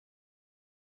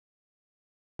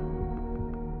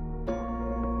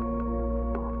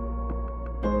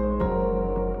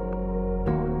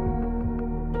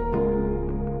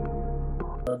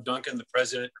Doug Duncan, the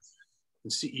president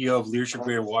and CEO of Leadership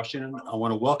Greater Washington. I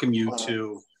want to welcome you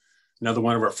to another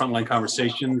one of our Frontline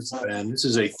Conversations. And this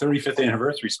is a 35th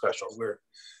anniversary special. We're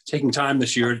taking time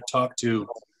this year to talk to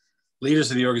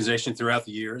leaders of the organization throughout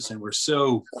the years. And we're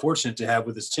so fortunate to have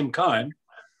with us Tim Kime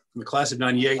from the class of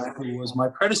 98, who was my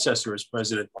predecessor as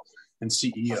president and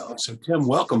CEO. So Tim,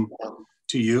 welcome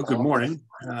to you. Good morning.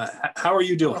 How are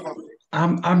you doing?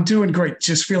 I'm doing great.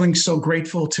 Just feeling so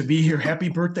grateful to be here. Happy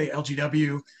birthday,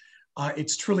 LGW.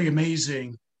 It's truly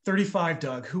amazing. 35,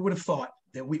 Doug. Who would have thought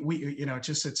that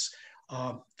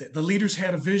the leaders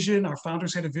had a vision, our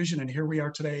founders had a vision, and here we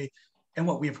are today. And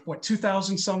we have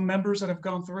 2,000 some members that have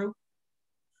gone through?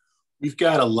 We've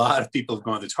got a lot of people have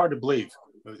gone. It's hard to believe.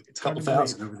 It's a couple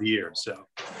thousand over the years. So,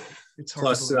 it's hard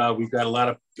plus we've got a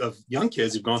lot of young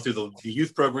kids who've gone through the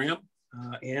youth program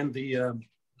and the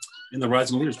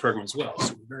Rising Leaders program as well.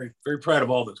 So we're very, very proud of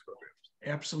all those programs.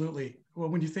 Absolutely. Well,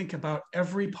 when you think about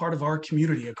every part of our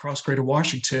community across Greater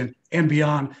Washington and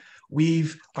beyond,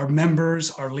 our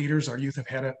members, our leaders, our youth have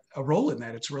had a role in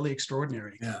that. It's really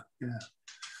extraordinary. Yeah.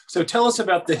 So tell us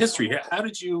about the history. How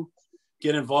did you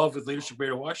get involved with Leadership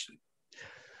Greater Washington?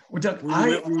 Well, Doug, were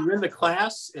you in the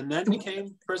class and then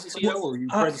became president CEO, or were you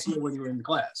president CEO when you were in the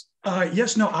class?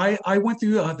 Yes, no, I went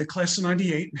through the class of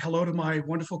 98. Hello to my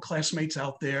wonderful classmates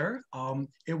out there.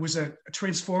 It was a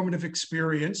transformative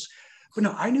experience. But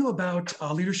no, I knew about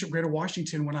Leadership Greater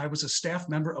Washington when I was a staff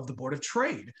member of the Board of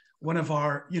Trade, one of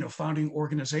our founding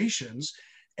organizations.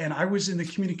 And I was in the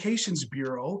Communications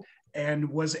Bureau and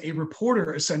was a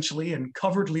reporter essentially, and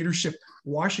covered Leadership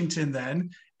Washington then,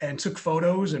 and took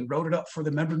photos and wrote it up for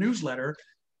the member newsletter,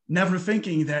 never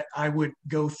thinking that I would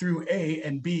go through A,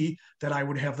 and B, that I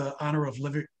would have the honor of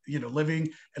living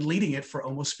and leading it for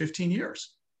almost 15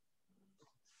 years.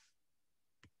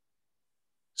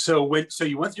 So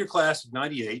you went through your class of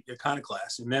 98, your kind of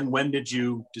class, and then when did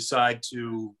you decide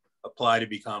to apply to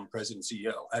become president and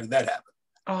CEO? How did that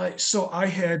happen? So I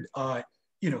had,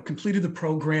 completed the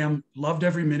program, loved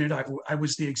every minute. I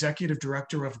was the executive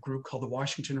director of a group called the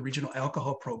Washington Regional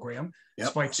Alcohol Program,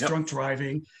 despite drunk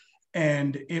driving.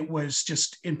 And it was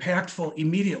just impactful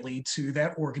immediately to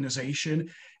that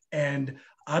organization. And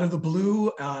out of the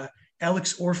blue,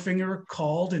 Alex Orfinger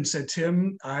called and said,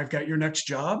 Tim, I've got your next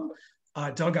job.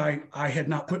 Doug, I had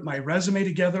not put my resume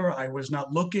together. I was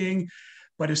not looking.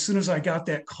 But as soon as I got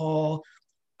that call,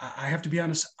 I have to be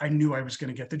honest, I knew I was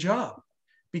going to get the job.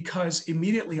 Because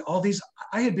immediately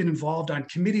I had been involved on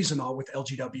committees and all with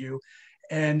LGW,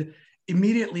 and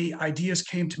immediately ideas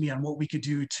came to me on what we could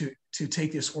do to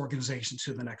take this organization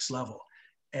to the next level.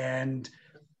 And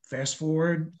fast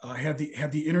forward, I had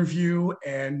the interview,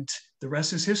 and the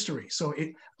rest is history. So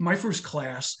my first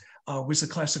class was the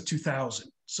class of 2000.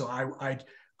 So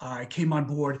I came on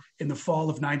board in the fall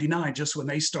of 99, just when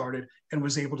they started, and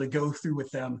was able to go through with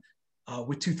them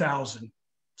with 2000.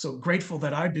 So grateful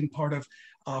that I've been part of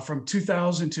from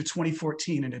 2000 to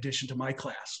 2014, in addition to my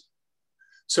class.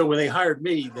 So when they hired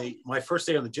me, my first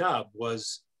day on the job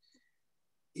was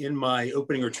in my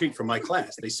opening retreat for my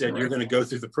class. They said, You're going to go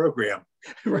through the program.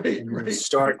 Right.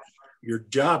 Start your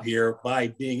job here by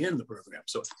being in the program.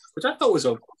 So, which I thought was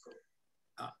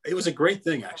it was a great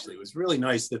thing, actually. It was really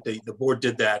nice that the board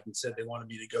did that and said they wanted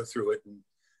me to go through it.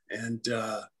 And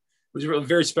it was really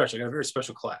very special. I got a very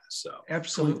special class. So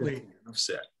absolutely. Enough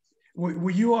said. Well,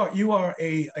 you are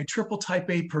a triple type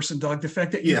A person, Doug. The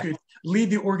fact that you could lead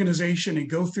the organization and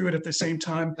go through it at the same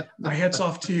time, my hat's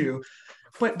off to you.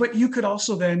 But you could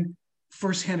also then,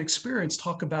 firsthand experience,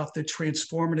 talk about the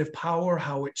transformative power,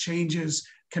 how it changes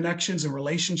connections and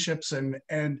relationships,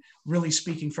 and really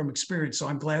speaking from experience. So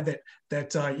I'm glad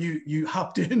that you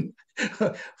hopped in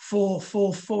full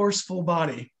force, full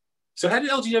body. So how did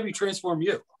LGW transform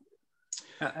you?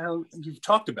 You've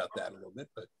talked about that a little bit,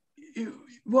 but.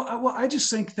 Well, I just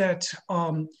think that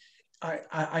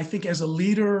I think as a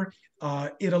leader,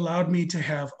 it allowed me to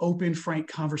have open, frank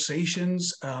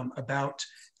conversations about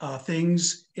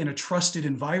things in a trusted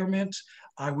environment.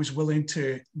 I was willing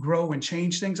to grow and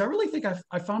change things. I really think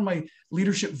I found my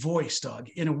leadership voice, Doug,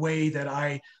 in a way that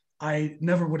I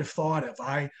never would have thought of.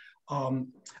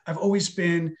 I've always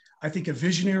been, I think, a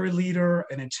visionary leader,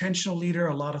 an intentional leader,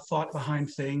 a lot of thought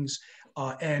behind things,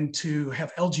 and to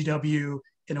have LGW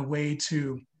in a way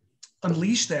to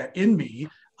unleash that in me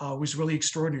was really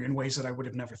extraordinary in ways that I would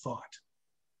have never thought.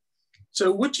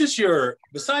 So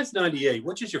besides 98,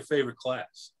 which is your favorite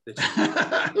class?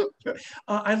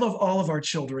 I love all of our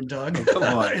children, Doug. Come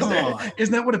on.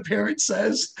 Isn't that what a parent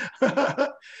says?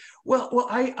 Well,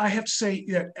 I have to say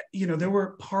that, there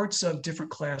were parts of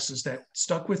different classes that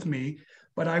stuck with me,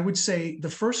 but I would say the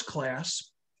first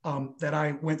class that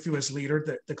I went through as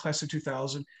leader, the class of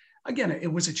 2000, again,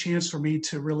 it was a chance for me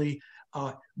to really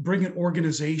bring an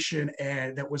organization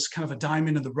that was kind of a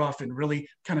diamond in the rough and really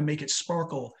kind of make it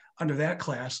sparkle under that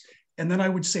class. And then I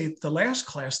would say the last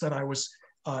class that I was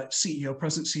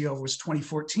president CEO was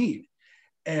 2014.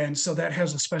 And so that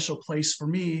has a special place for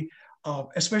me,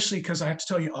 especially because I have to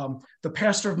tell you, the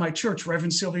pastor of my church,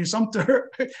 Reverend Sylvia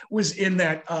Sumter, was in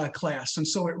that class. And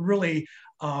so it really,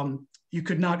 you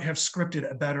could not have scripted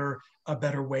a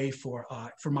better way for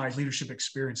my leadership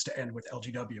experience to end with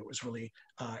LGW. It was really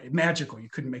magical. You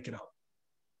couldn't make it up.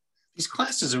 These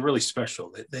classes are really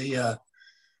special.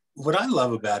 What I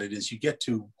love about it is you get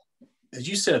to, as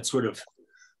you said, sort of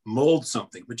mold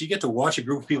something, but you get to watch a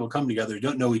group of people come together who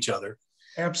don't know each other.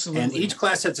 Absolutely. And each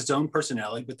class has its own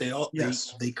personality, but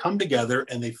they come together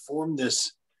and they form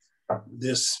this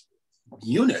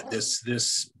unit,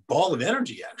 this ball of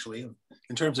energy, actually,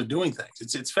 in terms of doing things.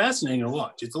 It's fascinating to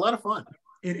watch. It's a lot of fun.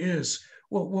 It is.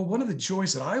 Well, one of the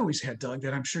joys that I always had, Doug,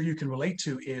 that I'm sure you can relate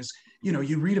to is,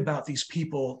 you read about these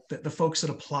people, the folks that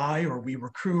apply, or we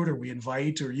recruit, or we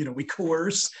invite, or, we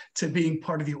coerce to being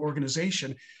part of the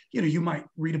organization. You might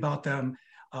read about them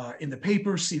in the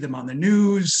paper, see them on the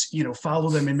news, follow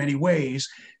them in many ways.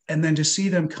 And then to see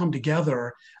them come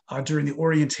together during the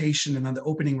orientation and then the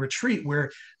opening retreat,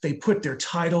 where they put their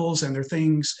titles and their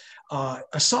things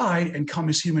aside and come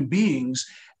as human beings,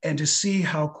 and to see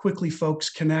how quickly folks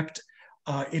connect.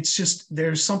 It's just,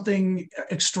 there's something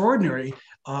extraordinary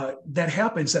that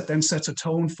happens that then sets a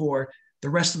tone for the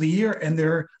rest of the year and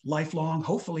their lifelong,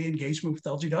 hopefully, engagement with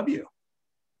LGW.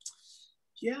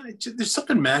 Yeah, there's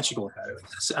something magical about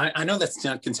it. I know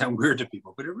that can sound weird to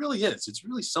people, but it really is. It's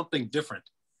really something different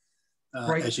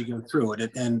Right. as you go through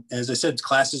it. And as I said,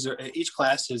 each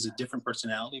class has a different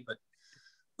personality,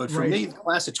 but for me, the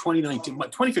class of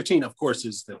 2015, of course,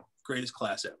 is the greatest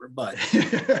class ever, but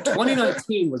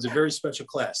 2019 was a very special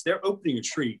class. Their opening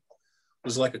retreat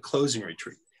was like a closing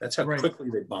retreat. That's how quickly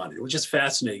they bonded. It was just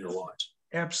fascinating to watch.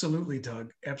 Absolutely,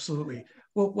 Doug. Absolutely.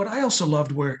 Well, what I also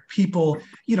loved were people,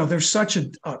 there's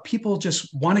people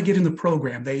just want to get in the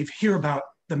program. They hear about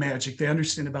the magic. They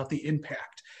understand about the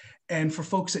impact. And for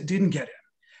folks that didn't get in,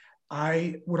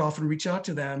 I would often reach out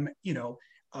to them.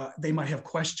 They might have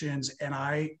questions, and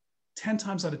 10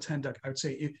 times out of 10, Doug, I would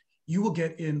say, you will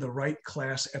get in the right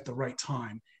class at the right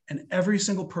time. And every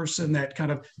single person that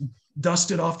kind of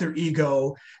dusted off their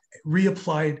ego,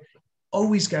 reapplied,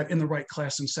 always got in the right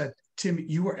class and said, Tim,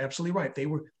 you were absolutely right. They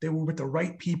were with the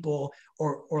right people,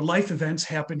 or life events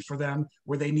happened for them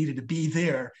where they needed to be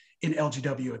there in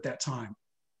LGW at that time.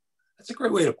 That's a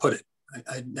great way to put it.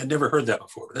 I never heard that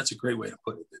before, but that's a great way to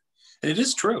put it. And it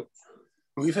is true.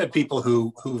 We've had people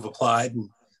who've applied and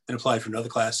applied for another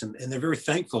class, and they're very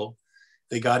thankful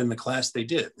they got in the class they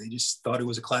did. They just thought it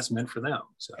was a class meant for them.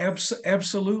 So.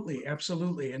 Absolutely.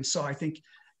 And so I think,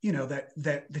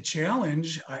 that the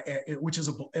challenge, which is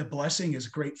a blessing, is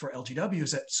great for LGW,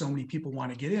 is that so many people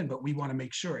want to get in, but we want to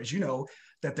make sure, as you know,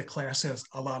 that the class has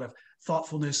a lot of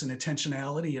thoughtfulness and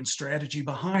intentionality and strategy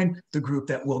behind the group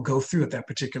that will go through at that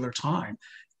particular time.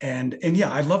 And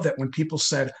yeah, I love that when people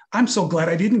said, I'm so glad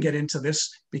I didn't get into this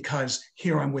because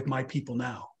here I'm with my people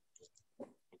now.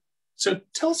 So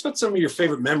tell us about some of your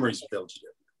favorite memories with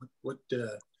LGW. What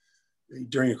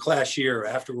during your class year or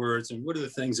afterwards, and what are the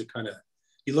things that kind of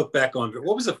you look back on?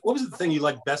 What was the thing you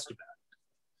liked best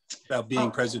about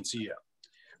being president CEO?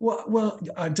 Well,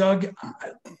 Doug,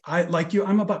 I like you.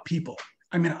 I'm about people.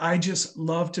 I mean, I just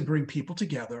love to bring people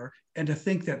together, and to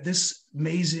think that this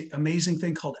amazing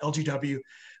thing called LGW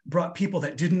brought people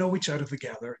that didn't know each other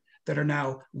together, that are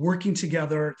now working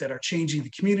together, that are changing the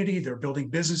community, they're building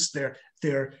business,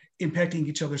 they're impacting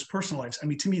each other's personal lives. I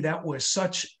mean, to me, that was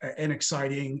such an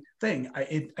exciting thing.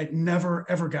 It never,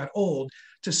 ever got old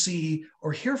to see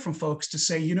or hear from folks to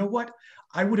say, you know what,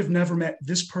 I would have never met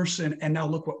this person, and now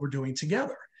look what we're doing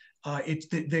together. It's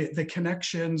the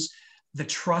connections, the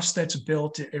trust that's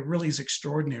built, it really is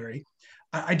extraordinary.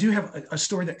 I do have a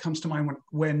story that comes to mind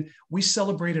when we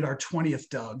celebrated our 20th,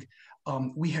 Doug.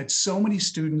 We had so many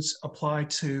students apply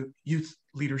to Youth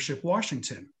Leadership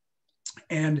Washington.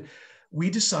 And we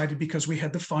decided, because we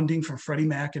had the funding from Freddie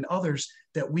Mac and others,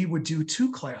 that we would do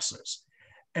 2 classes.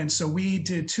 And so we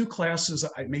did 2 classes,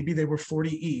 maybe they were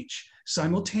 40 each,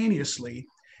 simultaneously.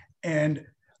 And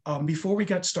before we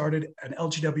got started, an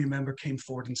LGW member came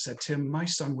forward and said, Tim, my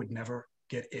son would never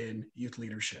get in youth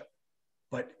leadership,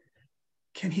 but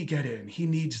can he get in? He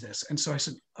needs this. And so I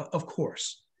said, of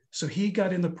course. So he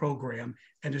got in the program,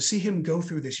 and to see him go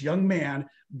through, this young man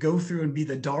go through and be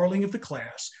the darling of the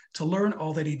class, to learn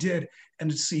all that he did, and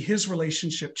to see his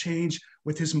relationship change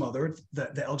with his mother,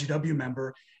 the LGW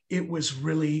member, it was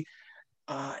really,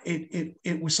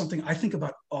 it was something I think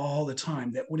about all the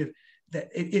time that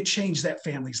it changed that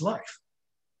family's life.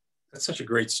 That's such a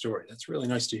great story. That's really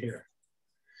nice to hear.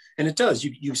 And it does.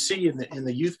 You see in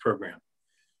the youth program,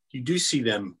 you do see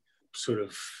them sort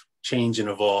of change and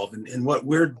evolve. And what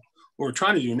we're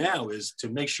trying to do now is to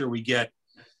make sure we get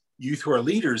youth who are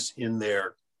leaders in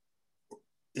their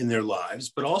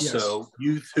lives, but also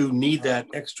youth who need that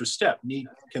extra step,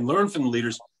 can learn from the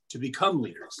leaders to become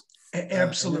leaders.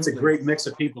 Absolutely. It's a great mix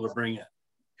of people to bring in.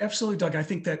 Absolutely, Doug. I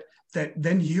think that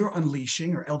then you're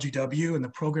unleashing, or LGW and the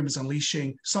program is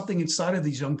unleashing something inside of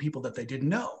these young people that they didn't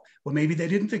know. Well, maybe they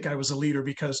didn't think I was a leader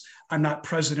because I'm not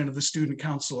president of the student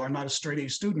council, or I'm not a straight A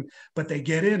student, but they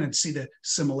get in and see the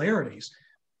similarities.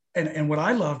 And what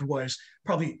I loved was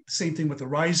probably the same thing with the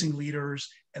Rising Leaders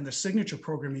and the signature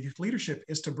program of youth leadership,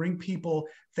 is to bring people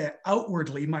that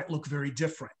outwardly might look very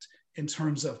different in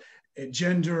terms of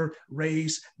gender,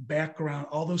 race, background,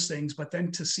 all those things, but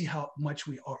then to see how much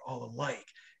we are all alike.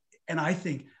 And I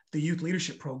think the youth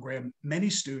leadership program, many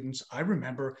students, I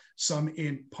remember some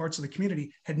in parts of the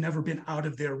community had never been out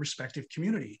of their respective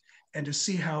community, and to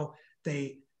see how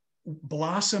they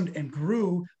blossomed and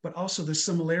grew, but also the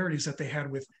similarities that they had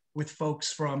with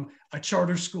folks from a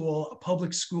charter school, a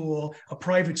public school, a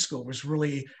private school was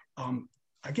really,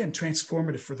 again,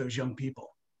 transformative for those young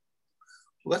people.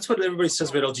 Well, that's what everybody says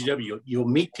about LGW. You'll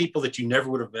meet people that you never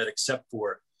would have met except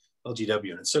for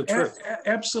LGW, and it's so true.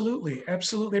 Absolutely,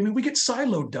 absolutely. I mean, we get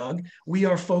siloed, Doug. We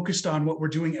are focused on what we're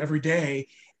doing every day,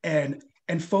 and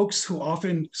folks who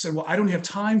often say, "Well, I don't have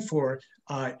time for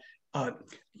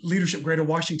Leadership Greater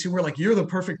Washington." We're like, "You're the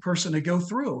perfect person to go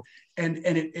through," and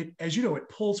it, as you know, it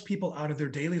pulls people out of their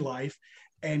daily life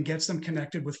and gets them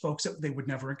connected with folks that they would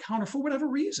never encounter for whatever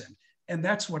reason. And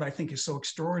that's what I think is so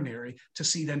extraordinary, to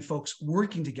see then folks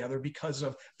working together because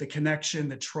of the connection,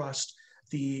 the trust,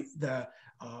 the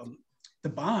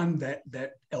bond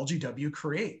that LGW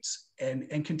creates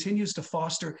and continues to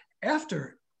foster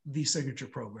after the signature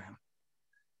program.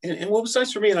 And what was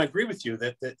nice for me, and I agree with you,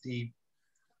 that the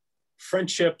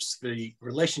friendships, the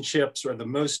relationships are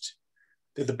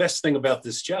they're the best thing about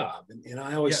this job. And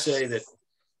I always say that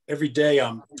every day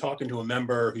I'm talking to a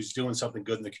member who's doing something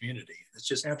good in the community. It's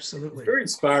just absolutely very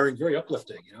inspiring, very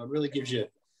uplifting. You know, it really gives you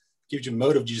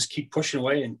motive to just keep pushing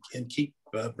away and keep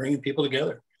bringing people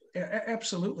together.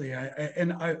 Absolutely.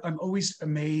 I'm always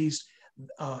amazed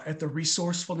at the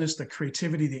resourcefulness, the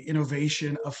creativity, the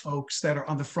innovation of folks that are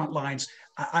on the front lines.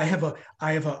 I have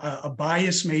a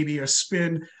bias, maybe a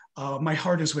spin. My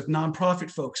heart is with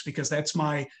nonprofit folks because that's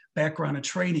my background and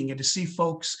training, and to see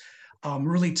folks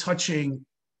really touching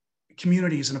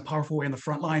communities in a powerful way on the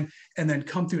front line, and then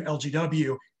come through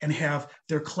LGW and have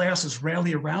their classes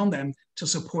rally around them to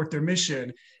support their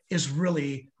mission is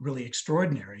really, really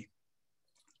extraordinary.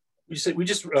 We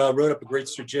just wrote up a great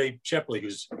story. Jay Shepley,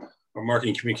 who's our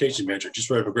marketing communications manager, just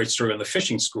wrote up a great story on the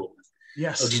fishing school.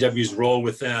 Yes. LGW's role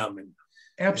with them. And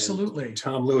absolutely. And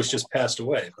Tom Lewis just passed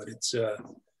away, but it's an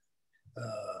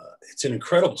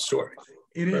incredible story.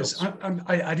 It is.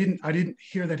 I didn't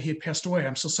hear that he had passed away.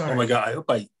 I'm so sorry. Oh my God! I hope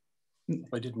I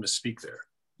didn't misspeak there.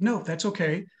 No, that's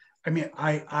okay. I mean,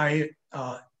 I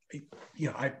have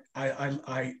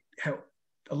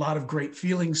a lot of great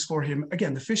feelings for him.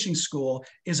 Again, the fishing school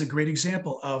is a great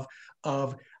example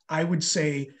of I would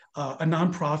say a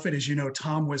nonprofit. As you know,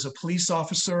 Tom was a police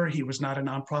officer. He was not a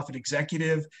nonprofit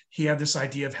executive. He had this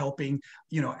idea of helping,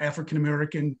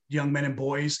 African-American young men and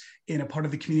boys in a part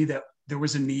of the community that there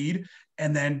was a need.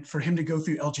 And then for him to go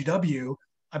through LGW,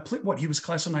 he was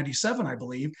class of 97, I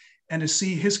believe, and to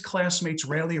see his classmates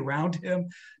rally around him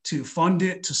to fund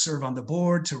it, to serve on the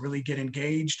board, to really get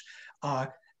engaged.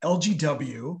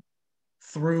 LGW,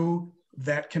 through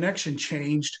that connection,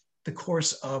 changed the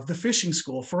course of the fishing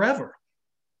school forever.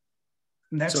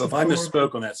 And that's so if I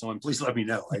misspoke on that, someone please let me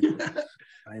know.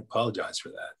 I apologize for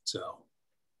that. So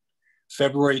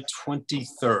February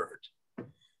 23rd.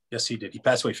 Yes, he did. He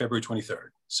passed away February 23rd.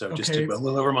 So just a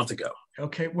little over a month ago.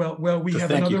 Okay. Well, we have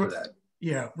thank another. You for that.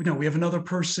 Yeah, we have another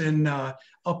person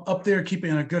up there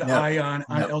keeping a good eye on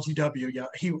LGW. Yeah,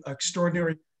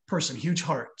 extraordinary person, huge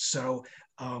heart. So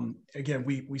again,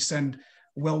 we send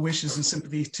well wishes and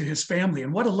sympathy to his family,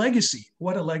 and what a legacy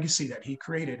that he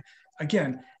created.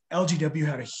 Again, LGW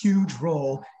had a huge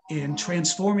role in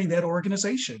transforming that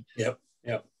organization. Yep.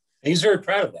 And he's very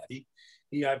proud of that.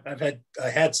 I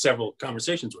had several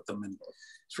conversations with him, and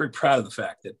he's very proud of the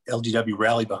fact that LGW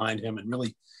rallied behind him and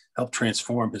really helped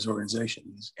transform his organization.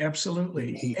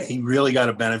 Absolutely. He really got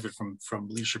a benefit from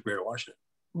Leadership Greater Washington.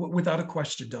 Without a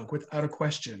question, Doug, without a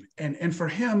question. And for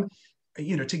him,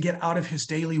 to get out of his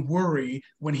daily worry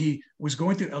when he was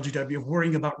going through LGW of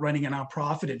worrying about running a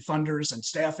nonprofit and funders and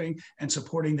staffing and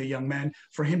supporting the young men,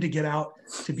 for him to get out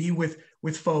to be with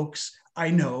folks. I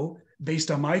know, based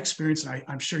on my experience, and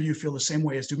I'm sure you feel the same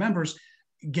way as do members,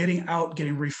 getting out,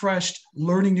 getting refreshed,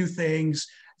 learning new things,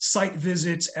 site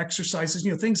visits, exercises,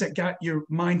 things that got your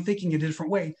mind thinking in a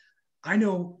different way. I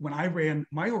know when I ran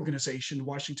my organization,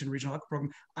 Washington Regional Alcohol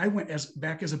Program, I went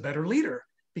back as a better leader,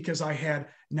 because I had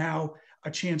now a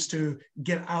chance to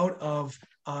get out of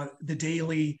the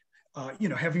daily,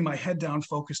 having my head down,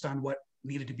 focused on what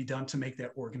needed to be done to make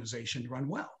that organization run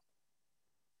well.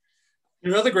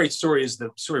 Another great story is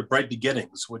the story of Bright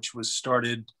Beginnings, which was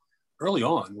started early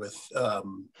on with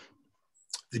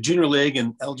the Junior League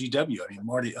and LGW. I mean,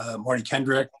 Marty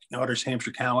Kendrick, Otters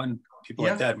Hampshire Cowan, people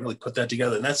like that really put that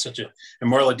together. And that's and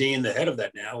Marla Dean, the head of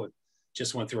that now,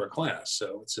 just went through our class.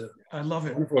 So it's I love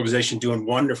it. Wonderful organization doing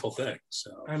wonderful things.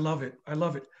 So I love it.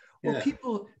 Well,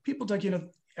 people, Doug,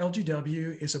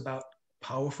 LGW is about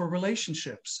powerful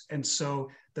relationships. And so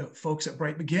the folks at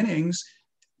Bright Beginnings,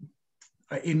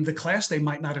 in the class, they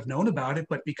might not have known about it,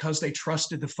 but because they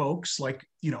trusted the folks like,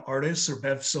 artists or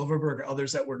Bev Silverberg or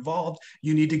others that were involved,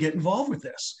 you need to get involved with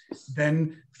this.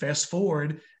 Then fast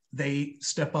forward, they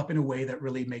step up in a way that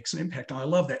really makes an impact. And I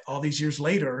love that all these years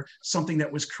later, something that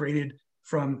was created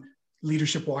from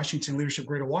Leadership Washington, Leadership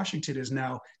Greater Washington, is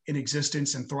now in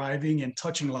existence and thriving and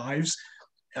touching lives.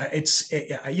 It's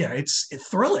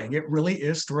thrilling. It really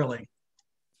is thrilling.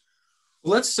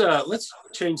 Let's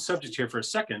change subject here for a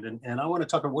second, and I want to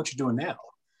talk about what you're doing now.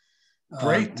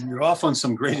 Great. You're off on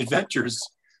some great adventures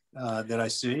that I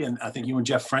see, and I think you and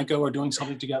Jeff Franco are doing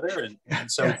something together,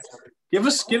 and so. Give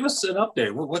us an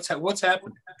update. What's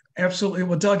happening? Absolutely.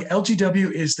 Well, Doug,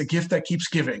 LGW is the gift that keeps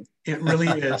giving. It really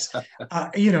is.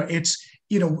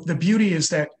 The beauty is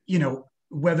that,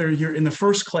 whether you're in the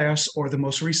first class or the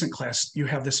most recent class, you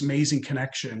have this amazing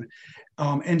connection.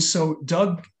 And so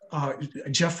Doug,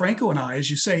 Jeff Franco and I, as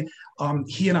you say,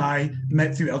 he and I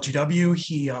met through LGW.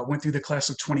 He went through the class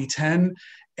of 2010.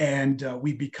 And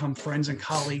we become friends and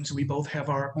colleagues. We both have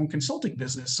our own consulting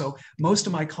business. So most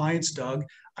of my clients, Doug,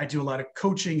 I do a lot of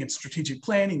coaching and strategic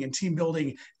planning and team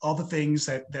building, all the things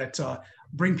that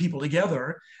bring people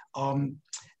together.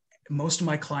 Most of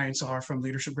my clients are from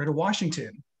Leadership Greater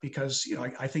Washington, because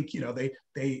I think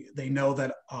they know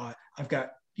that I've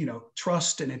got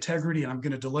trust and integrity, and I'm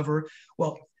going to deliver.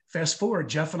 Well, fast forward,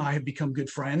 Jeff and I have become good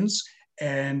friends,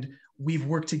 and we've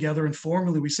worked together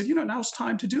informally. We said, now it's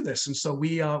time to do this. And so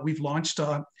we've launched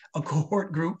a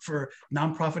cohort group for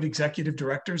nonprofit executive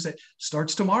directors that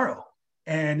starts tomorrow.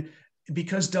 And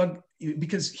because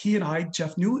he and I,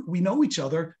 Jeff, we know each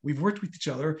other, we've worked with each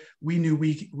other, we knew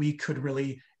we could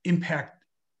really impact,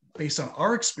 based on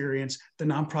our experience, the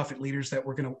nonprofit leaders that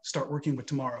we're going to start working with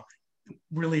tomorrow.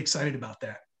 Really excited about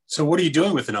that. So what are you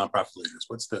doing with the nonprofit leaders?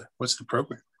 What's the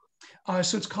program?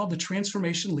 So it's called the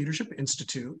Transformation Leadership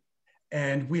Institute.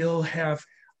 And we'll have,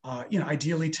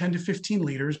 ideally 10 to 15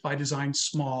 leaders, by design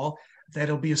small.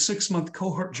 That'll be a 6-month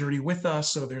cohort journey with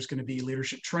us. So there's going to be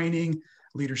leadership training,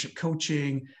 leadership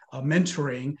coaching,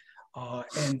 mentoring,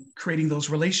 and creating those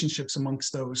relationships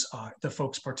amongst those the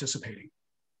folks participating.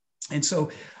 And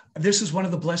so this is one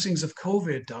of the blessings of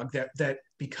COVID, Doug, that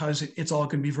because it's all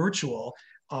going to be virtual.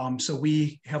 So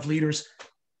we have leaders,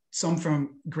 some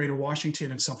from Greater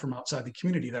Washington and some from outside the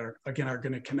community, that are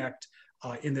going to connect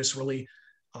in this really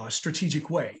strategic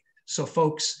way. So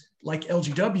folks like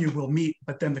LGW will meet,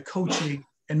 but then the coaching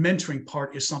and mentoring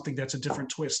part is something that's a different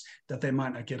twist that they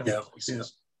might not get other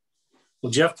places. Yeah.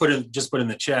 Well, Jeff just put in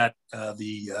the chat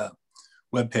the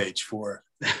webpage for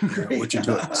what you're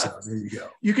doing. So there you go.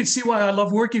 You can see why I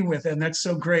love working with them. That's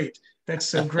so great. That's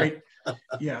so great.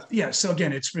 Yeah. So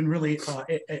again, it's been really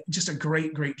just a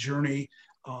great journey.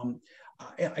 And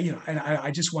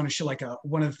I just want to show,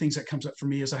 one of the things that comes up for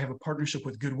me is I have a partnership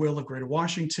with Goodwill of Greater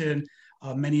Washington.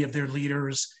 Many of their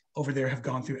leaders over there have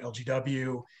gone through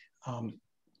LGW.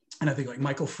 And I think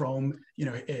Michael Frome,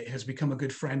 has become a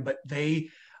good friend, but they,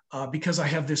 because I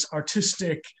have this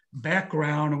artistic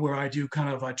background where I do kind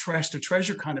of a trash to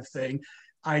treasure kind of thing,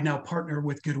 I now partner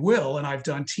with Goodwill, and I've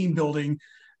done team building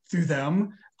through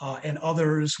them and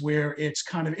others where it's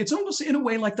almost in a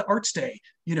way like the Arts Day.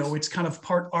 It's kind of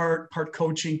part art, part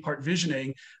coaching, part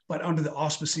visioning, but under the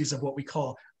auspices of what we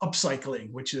call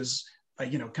upcycling, which is,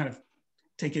 kind of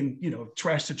taking,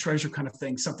 trash to treasure kind of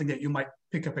thing, something that you might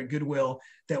pick up at Goodwill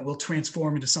that will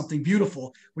transform into something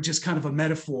beautiful, which is kind of a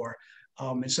metaphor.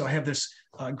 And so I have this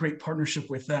great partnership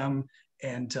with them.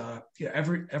 And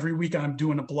every week I'm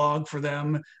doing a blog for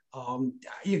them.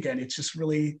 Again, it's just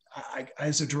really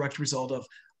as a direct result of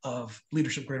of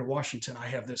Leadership Greater Washington, I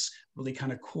have this really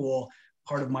kind of cool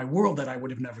part of my world that I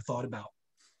would have never thought about.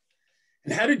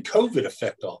 And how did COVID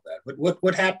affect all that?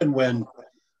 What happened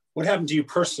what happened to you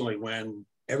personally when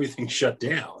everything shut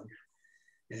down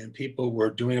and people were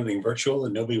doing everything virtual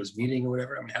and nobody was meeting or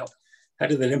whatever? I mean, how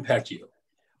did that impact you?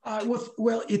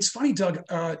 Well, it's funny, Doug.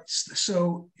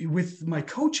 So with my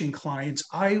coaching clients,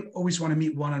 I always want to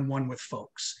meet one-on-one with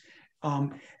folks.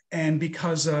 And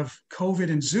because of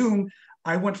COVID and Zoom,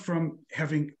 I went from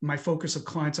having my focus of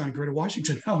clients on Greater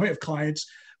Washington. Now I have clients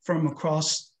from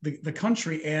across the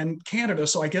country and Canada.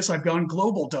 So I guess I've gone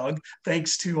global, Doug,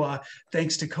 thanks to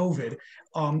COVID.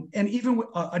 And even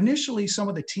initially, some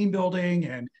of the team building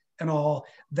and all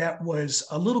that was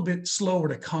a little bit slower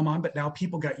to come on, but now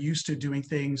people got used to doing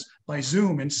things by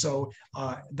Zoom. And so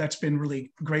that's been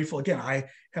really grateful. Again, I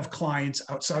have clients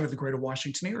outside of the Greater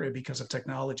Washington area because of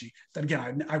technology that,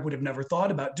 again, I would have never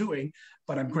thought about doing,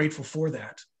 but I'm grateful for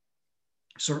that.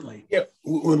 Certainly. Yeah,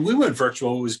 when we went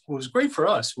virtual, what was great for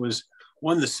us was,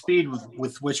 one, the speed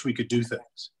with which we could do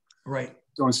things. Right.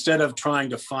 So instead of trying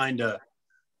to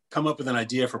come up with an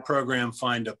idea for a program,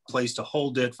 find a place to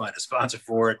hold it, find a sponsor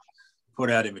for it, put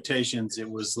out invitations, it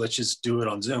was, let's just do it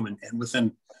on Zoom. And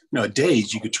within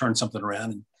days, you could turn something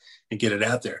around and get it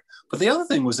out there. But the other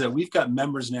thing was that we've got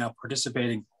members now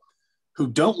participating who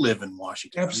don't live in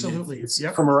Washington. Absolutely. I mean,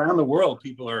 yep. From around the world,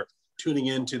 people are tuning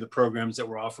into the programs that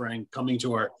we're offering, coming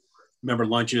to our member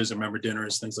lunches or member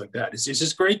dinners, things like that. It's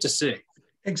just great to see.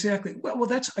 Exactly. Well,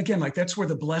 that's, again, that's where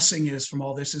the blessing is from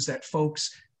all this, is that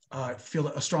folks feel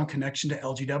a strong connection to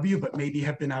LGW, but maybe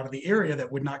have been out of the area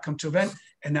that would not come to event.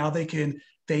 And now they can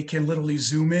literally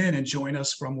Zoom in and join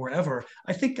us from wherever.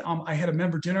 I think I had a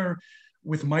member dinner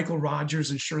with Michael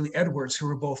Rogers and Shirley Edwards, who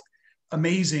were both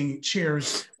amazing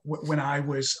chairs when I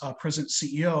was president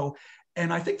CEO.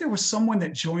 And I think there was someone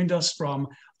that joined us from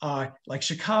like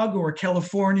Chicago or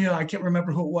California. I can't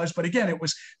remember who it was, but again, it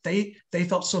was, they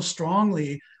felt so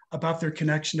strongly about their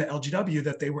connection to LGW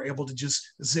that they were able to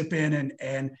just zip in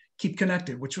and keep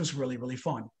connected, which was really, really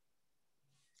fun.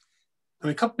 I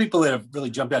mean, a couple people that have really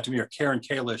jumped out to me are Karen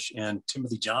Kalish and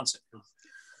Timothy Johnson,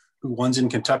 who one's in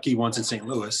Kentucky, one's in St.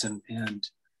 Louis, and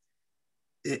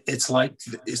it's like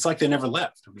they never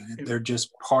left. I mean, they're just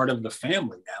part of the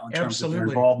family now in terms of their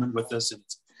involvement with us,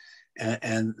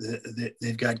 and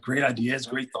they've got great ideas,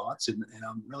 great thoughts, and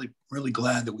I'm really, really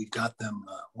glad that we've got them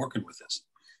working with us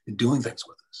and doing things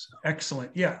with us. So.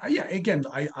 Excellent. Yeah. Again,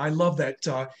 I love that.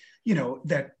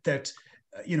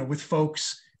 With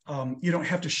folks, you don't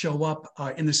have to show up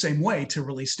in the same way to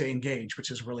really stay engaged,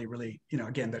 which is really, really,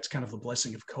 again, that's kind of the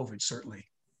blessing of COVID, certainly.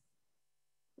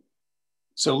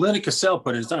 So Linda Cassell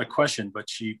put in, it's not a question, but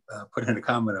she put in a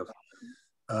comment of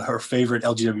her favorite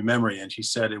LGW memory, and she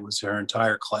said it was her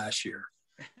entire class year,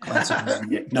 class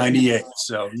of 98.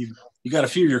 So you got a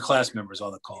few of your class members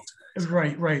on the call today. So.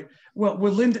 Right. Well,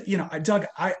 Linda, Doug,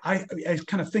 I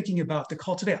kind of thinking about the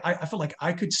call today, I felt like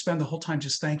I could spend the whole time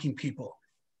just thanking people,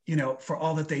 for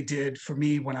all that they did for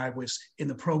me when I was in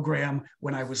the program,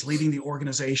 when I was leading the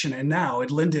organization. And now,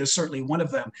 and Linda is certainly one of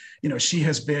them. She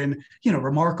has been,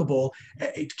 remarkable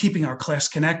at keeping our class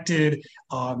connected,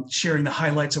 sharing the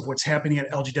highlights of what's happening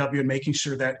at LGW and making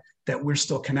sure that we're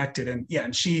still connected. And yeah,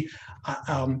 and she,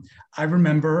 I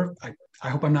remember, I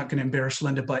hope I'm not going to embarrass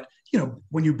Linda, but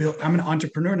when you build, I'm an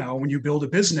entrepreneur now. When you build a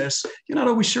business, you're not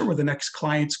always sure where the next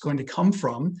client's going to come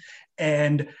from.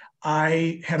 And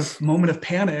I had a moment of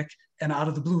panic, and out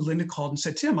of the blue, Linda called and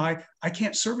said, "Tim, I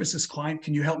can't service this client.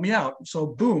 Can you help me out?" So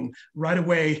boom, right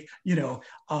away,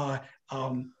 I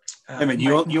mean,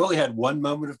 you only had one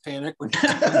moment of panic when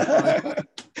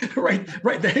right.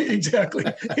 Exactly.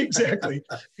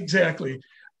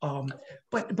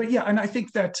 But yeah, and I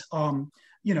think that,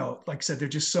 like I said,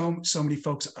 there's just so many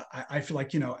folks. I feel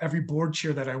like, every board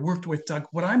chair that I worked with, Doug,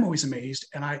 what I'm always amazed,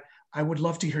 and I would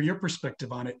love to hear your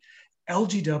perspective on it.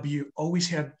 LGW always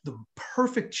had the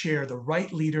perfect chair, the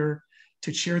right leader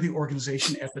to chair the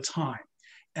organization at the time.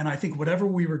 And I think whatever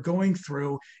we were going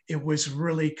through, it was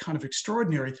really kind of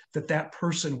extraordinary that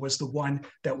person was the one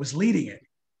that was leading it.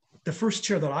 The first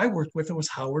chair that I worked with was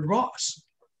Howard Ross,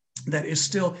 that is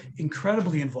still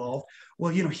incredibly involved.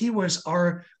 Well, he was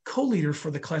our co-leader for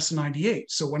the class of 98.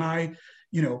 So when I,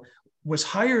 was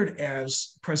hired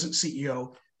as president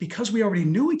CEO, because we already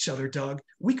knew each other, Doug,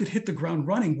 we could hit the ground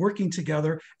running, working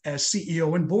together as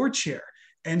CEO and board chair.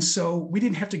 And so we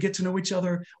didn't have to get to know each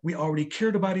other. We already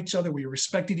cared about each other. We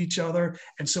respected each other.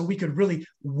 And so we could really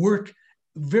work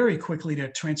very quickly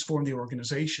to transform the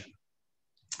organization.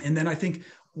 And then I think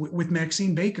with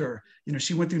Maxine Baker,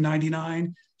 she went through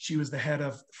 99. She was the head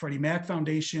of Freddie Mac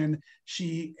Foundation.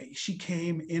 She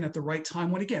came in at the right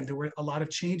time when, again, there were a lot of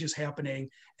changes happening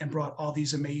and brought all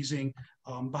these amazing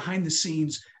behind the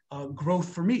scenes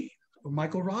growth for me.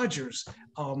 Michael Rogers,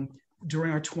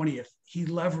 during our 20th, he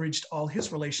leveraged all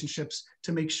his relationships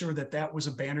to make sure that that was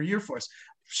a banner year for us.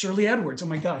 Shirley Edwards, oh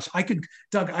my gosh,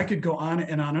 Doug, I could go on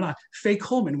and on and on. Faye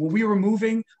Coleman, when we were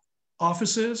moving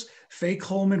offices, Faye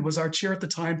Coleman was our chair at the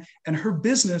time, and her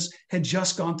business had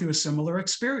just gone through a similar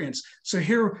experience. So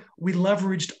here we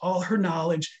leveraged all her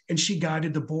knowledge, and she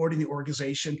guided the board and the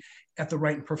organization at the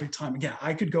right and perfect time. Again,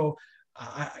 I could go,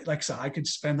 like I said, I could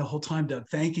spend the whole time, Doug,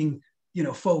 thanking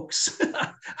folks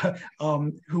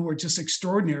who were just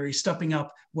extraordinary, stepping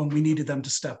up when we needed them to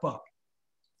step up.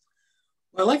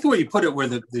 Well, I like the way you put it, where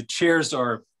the chairs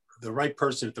are the right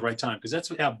person at the right time, because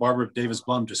that's how Barbara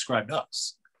Davis-Blum described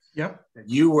us. Yep.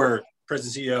 You were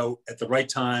president CEO at the right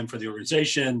time for the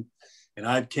organization, and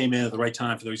I came in at the right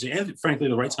time for the organization, and frankly,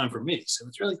 the right time for me. So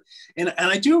it's really, and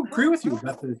I do agree with you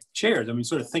about the chairs. I mean,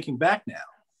 sort of thinking back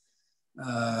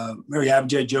now, Mary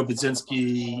Abijay, Joe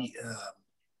Budzinski,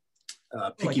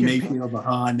 Pinky Mayfield,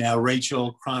 Mahan, now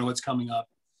Rachel Cronowitz coming up.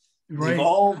 Right. They've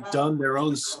all done their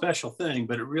own special thing,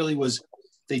 but it really was,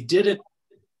 they did it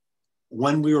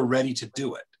when we were ready to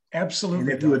do it. Absolutely.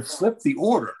 And if you had flipped the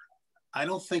order, I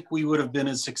don't think we would have been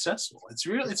as successful.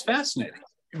 It's fascinating.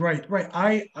 Right.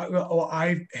 I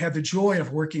had the joy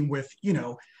of working with,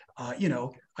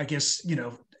 I guess,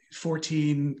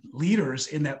 14 leaders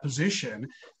in that position.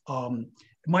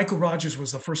 Michael Rogers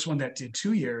was the first one that did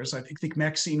 2 years. I think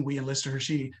Maxine, we enlisted her.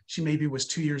 She maybe was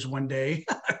 2 years one day.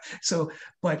 So,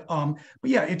 but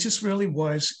yeah, it just really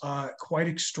was quite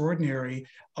extraordinary.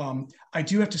 I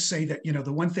do have to say that,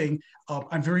 the one thing,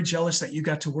 I'm very jealous that you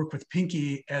got to work with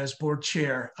Pinky as board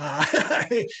chair.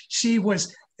 She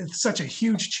was such a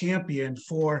huge champion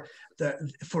for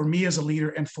me as a leader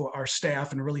and for our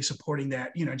staff, and really supporting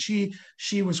that, and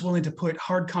she was willing to put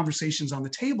hard conversations on the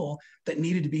table that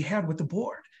needed to be had with the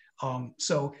board.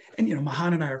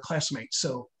 Mahan and I are classmates.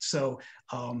 So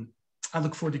I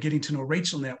look forward to getting to know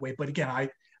Rachel in that way. But again,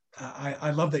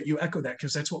 I love that you echo that,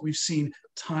 because that's what we've seen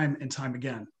time and time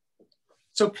again.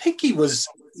 So Pinky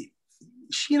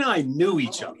she and I knew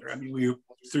each other. I mean, we were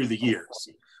through the years,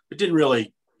 but didn't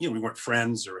really, we weren't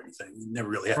friends or anything. We never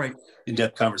really had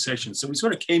in-depth conversations. So we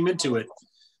sort of came into it,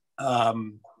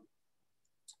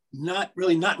 not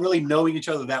really knowing each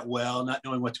other that well, not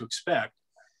knowing what to expect.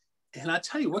 And I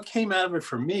tell you, what came out of it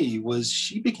for me was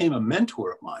she became a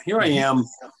mentor of mine. Here I am,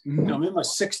 I'm in my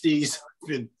 60s,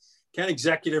 been county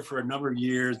executive for a number of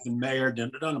years, been mayor,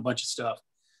 done a bunch of stuff,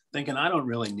 thinking I don't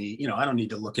really need, I don't need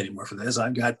to look anymore for this.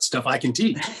 I've got stuff I can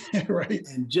teach. Right.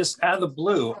 And just out of the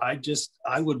blue,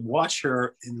 I would watch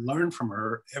her and learn from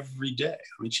her every day.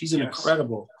 I mean, she's an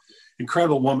incredible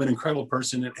woman, incredible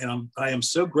person. And I am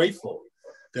so grateful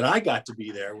that I got to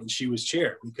be there when she was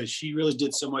chair, because she really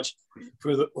did so much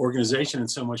for the organization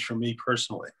and so much for me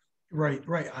personally. Right.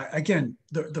 Again,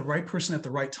 the right person at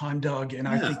the right time, Doug. And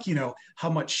I think, how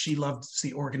much she loves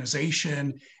the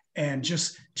organization, and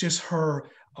just her,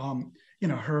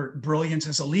 her brilliance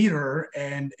as a leader,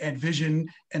 and vision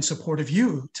and support of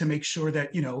you to make sure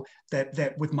that,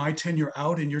 that with my tenure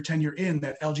out and your tenure in,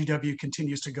 that LGW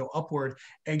continues to go upward.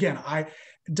 Again,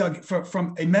 Doug,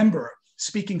 from a member,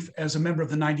 speaking as a member of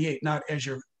the 98, not as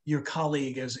your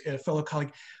colleague, as a fellow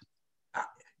colleague,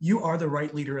 you are the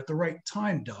right leader at the right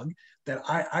time, Doug, that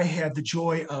I had the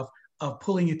joy of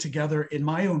pulling it together in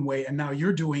my own way. And now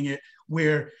you're doing it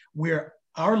where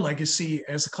our legacy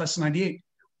as the class of 98,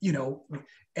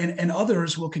 and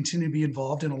others will continue to be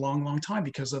involved in a long, long time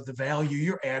because of the value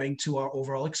you're adding to our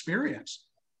overall experience.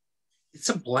 It's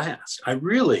a blast. I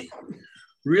really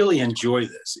enjoy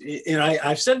this. And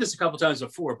I've said this a couple of times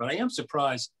before, but I am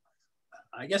surprised.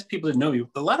 I guess people didn't know me.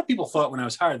 A lot of people thought when I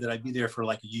was hired that I'd be there for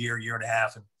like a year and a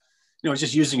half, and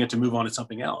just using it to move on to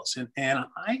something else. And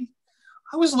I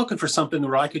was looking for something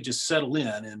where I could just settle in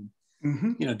and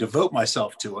devote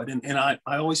myself to it. And I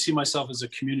always see myself as a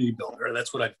community builder.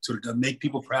 That's what I've sort of done, make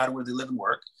people proud of where they live and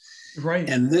work. Right.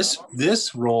 And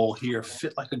this role here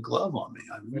fit like a glove on me.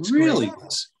 I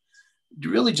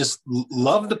really just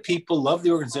love the people, love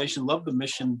the organization, love the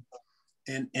mission.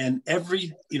 And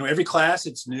every class,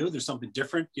 it's new. There's something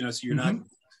different, so you're not,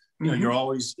 you're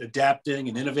always adapting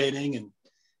and innovating.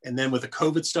 And then with the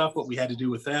COVID stuff, what we had to do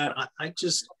with that,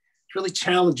 it really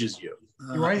challenges you.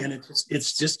 Right. And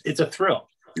it's a thrill.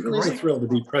 It really is a thrill to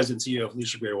be president CEO of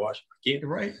Leadership Greater Washington.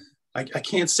 Right. I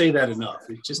can't say that enough.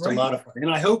 It's just a lot of fun.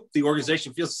 And I hope the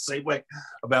organization feels the same way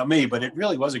about me, but it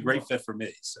really was a great fit for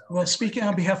me. So. Well, speaking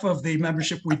on behalf of the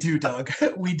membership, we do, Doug.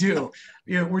 We do.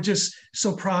 We're just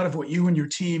so proud of what you and your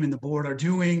team and the board are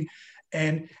doing.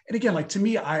 And again, like to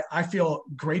me, I feel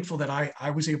grateful that I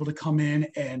was able to come in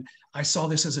and I saw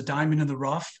this as a diamond in the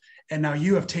rough. And now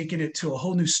you have taken it to a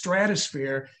whole new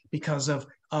stratosphere because of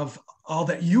all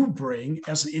that you bring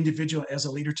as an individual, as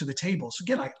a leader to the table. So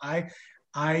again,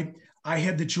 I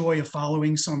had the joy of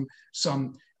following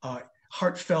some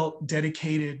heartfelt,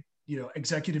 dedicated,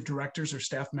 executive directors or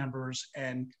staff members,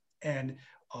 and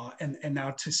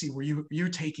now to see where you're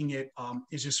taking it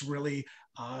is just really.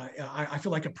 I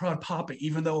feel like a proud papa,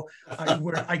 even though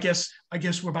I guess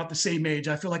we're about the same age.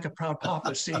 I feel like a proud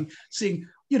papa seeing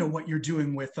what you're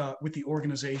doing with the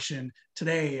organization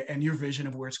today and your vision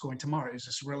of where it's going tomorrow is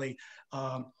just really.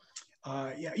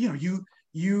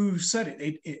 You said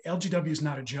it. LGW is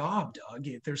not a job, Doug.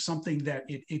 There's something that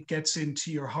it gets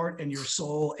into your heart and your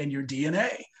soul and your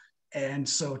DNA. And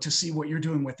so to see what you're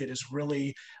doing with it is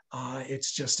really,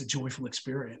 it's just a joyful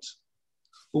experience.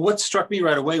 Well, what struck me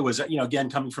right away was, again,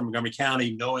 coming from Montgomery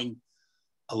County, knowing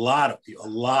a lot of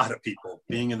people,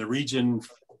 being in the region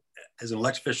as an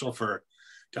elected official for,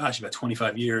 about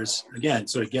 25 years, again,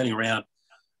 sort of getting around,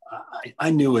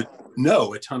 I know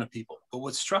a ton of people. But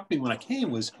what struck me when I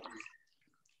came was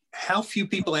how few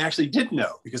people I actually did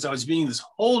know, because I was meeting this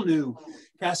whole new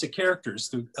cast of characters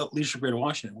through Leadership Greater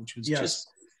Washington, which was just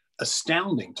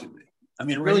astounding to me. I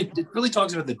mean, it really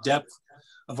talks about the depth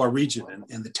of our region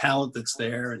and the talent that's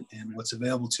there and what's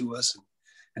available to us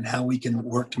and how we can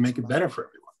work to make it better for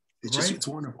everyone. It's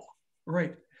wonderful.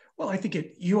 Right. Well, I think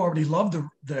you already love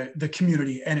the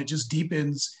community, and it just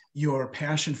deepens your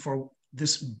passion for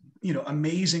this,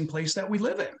 amazing place that we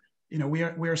live in. We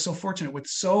are so fortunate with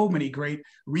so many great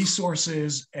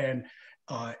resources and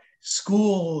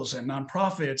schools and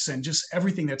nonprofits and just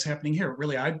everything that's happening here.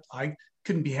 Really, I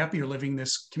couldn't be happier living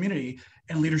this community,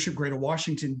 and Leadership Greater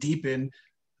Washington deepened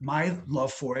my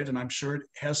love for it, and I'm sure it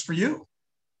has for you.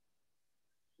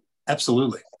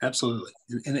 Absolutely.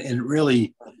 And it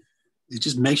really, it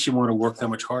just makes you want to work that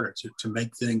much harder to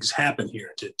make things happen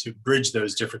here, to bridge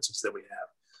those differences that we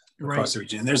have across the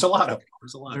region. And there's a lot of them.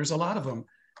 There's a lot of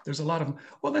them.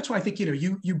 Well, that's why I think,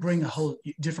 you bring a whole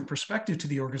different perspective to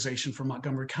the organization from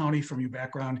Montgomery County, from your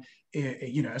background,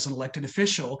 as an elected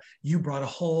official. You brought a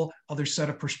whole other set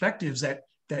of perspectives that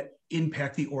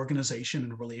impact the organization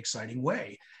in a really exciting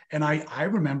way. And I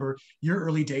remember your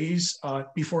early days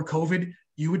before COVID.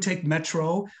 You would take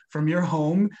Metro from your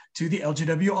home to the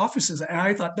LGW offices. And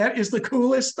I thought that is the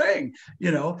coolest thing.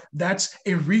 That's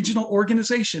a regional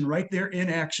organization right there in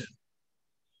action.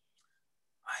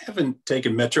 I haven't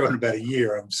taken Metro in about a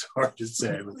year, I'm sorry to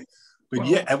say. But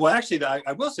actually,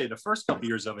 I will say the first couple of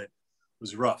years of it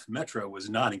was rough. Metro was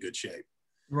not in good shape.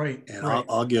 Right. And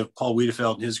I'll give Paul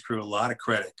Wiedefeld and his crew a lot of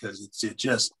credit, because it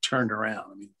just turned around.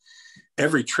 I mean,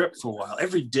 every trip for a while,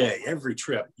 every day, every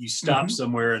trip, you stop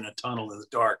somewhere in a tunnel in the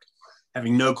dark,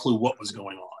 having no clue what was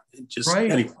going on. It just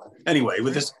anyway,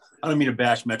 with this, I don't mean to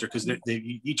bash Metro, because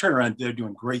you turn around, they're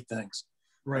doing great things.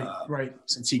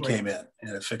 Since he came in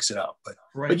and to fix it up.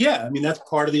 But yeah, I mean, that's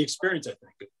part of the experience, I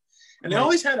think. And I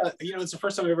always had it's the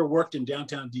first time I ever worked in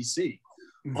downtown DC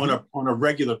on a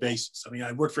regular basis. I mean,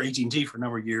 I worked for AT&T for a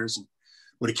number of years and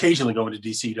would occasionally go into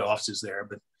DC to offices there,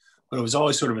 but it was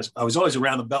always I was always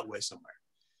around the Beltway somewhere.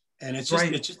 And it's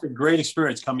just a great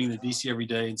experience coming into DC every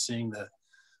day and seeing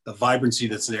the vibrancy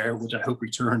that's there, which I hope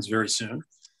returns very soon.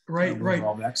 We're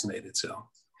all vaccinated, so.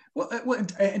 Well,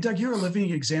 and Doug, you're a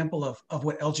living example of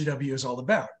what LGW is all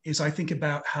about. I think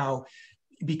about how,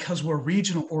 because we're a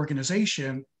regional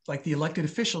organization, like the elected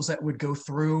officials that would go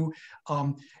through,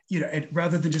 and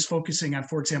rather than just focusing on,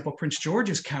 for example, Prince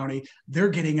George's County, they're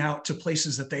getting out to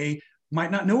places that they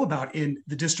might not know about in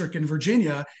the district in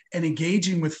Virginia and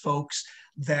engaging with folks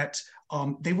that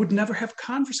they would never have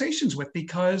conversations with,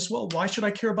 because, well, why should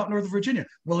I care about Northern Virginia?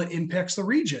 Well, it impacts the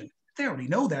region. They already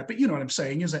know that, but you know what I'm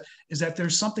saying is that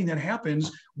there's something that happens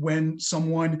when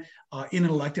someone in an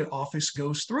elected office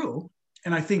goes through.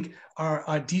 And I think our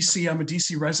DC, I'm a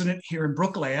DC resident here in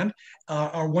Brookland.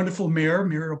 Our wonderful mayor,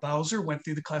 Muriel Bowser, went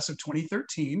through the class of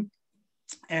 2013.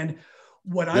 And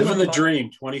what I love Living the dream,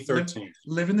 2013.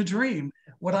 Living the dream.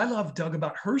 What I love, Doug,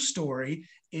 about her story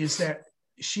is that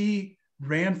she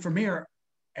ran for mayor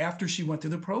after she went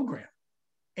through the program.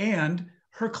 And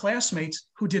her classmates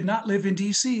who did not live in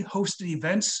DC hosted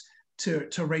events to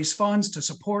raise funds, to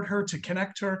support her, to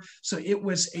connect her. So it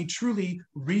was a truly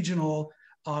regional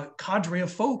cadre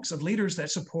of folks, of leaders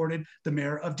that supported the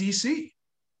mayor of DC.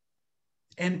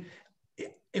 And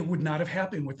it would not have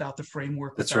happened without the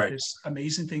framework, That's without right. this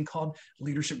amazing thing called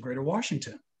Leadership Greater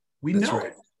Washington. We That's know right.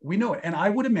 it. We know it. And I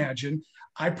would imagine,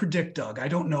 I predict, Doug, I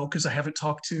don't know because I haven't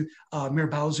talked to Mayor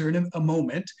Bowser in a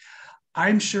moment.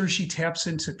 I'm sure she taps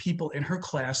into people in her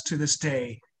class to this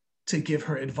day to give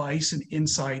her advice and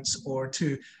insights, or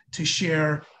to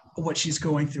share what she's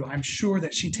going through. I'm sure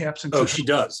that she taps into. Oh, she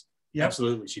does. Yep.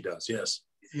 Absolutely, she does. Yes.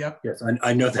 Yep. Yes,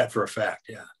 I know that for a fact.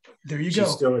 Yeah. There you She's go.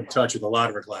 still in touch with a lot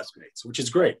of her classmates, which is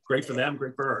great. Great for them.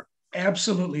 Great for her.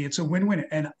 Absolutely, it's a win-win.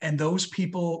 And those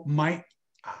people might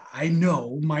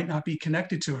not be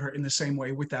connected to her in the same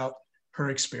way without her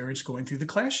experience going through the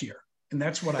class year. And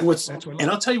that's what I love.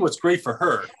 And I'll tell you what's great for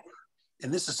her.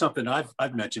 And this is something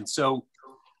I've mentioned. So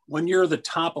when you're the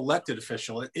top elected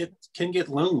official, it can get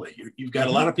lonely. You've got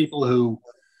a lot of people who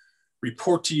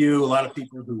report to you, a lot of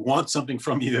people who want something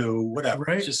from you, whatever.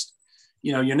 Right. It's just,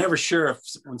 you're never sure if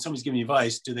when somebody's giving you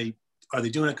advice, are they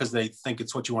doing it because they think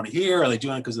it's what you want to hear? Are they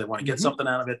doing it because they want to get something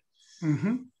out of it?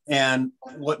 And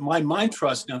what my mind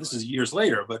trust, now this is years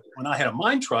later, but when I had a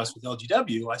mind trust with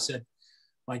LGW, I said,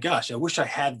 my gosh, I wish I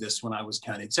had this when I was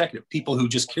county executive. People who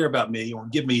just care about me or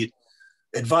give me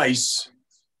advice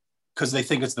because they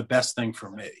think it's the best thing for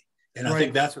me. And I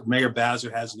think that's what Mayor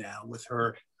Bowser has now with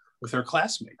her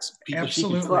classmates. People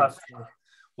Absolutely. she can trust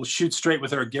will shoot straight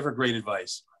with her, give her great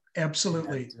advice.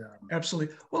 Absolutely.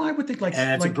 Absolutely. Well, I would think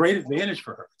and it's a great advantage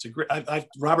for her. It's a great,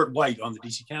 Robert White on the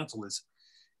DC Council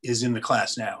is in the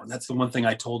class now. And that's the one thing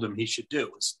I told him he should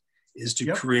do is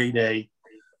to create a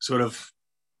sort of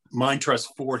mind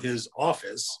trust for his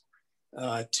office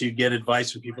to get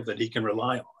advice from people that he can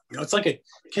rely on. It's like a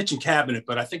kitchen cabinet,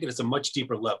 but I think it's a much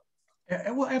deeper level.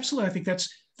 Well, absolutely. I think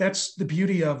that's the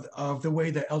beauty of the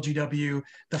way the LGW,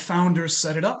 the founders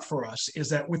set it up for us, is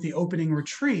that with the opening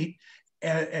retreat,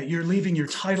 you're leaving your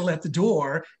title at the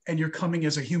door and you're coming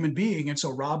as a human being. And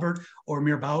so Robert or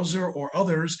Mayor Bowser or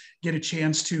others get a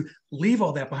chance to leave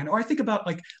all that behind. Or I think about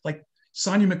like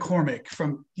Sonia McCormick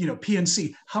from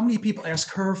PNC. How many people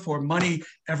ask her for money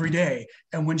every day?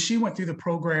 And when she went through the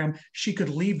program, she could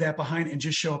leave that behind and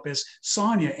just show up as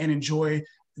Sonia and enjoy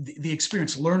the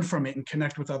experience, learn from it, and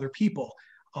connect with other people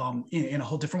in a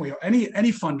whole different way. Or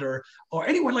any funder or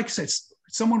anyone, like I said,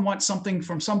 someone wants something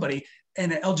from somebody,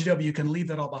 and at LGW can leave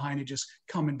that all behind and just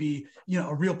come and be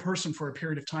a real person for a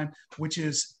period of time, which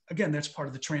is, again, that's part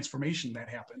of the transformation that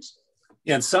happens.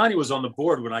 Yeah, and Sonia was on the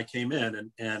board when I came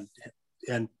in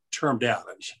and termed out.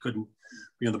 I mean, she couldn't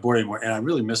be on the board anymore, and I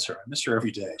really miss her. I miss her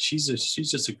every day. She's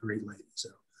just a great lady. So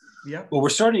yeah. Well, we're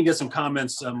starting to get some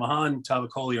comments. Mahan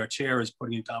Tavakoli, our chair, is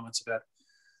putting in comments about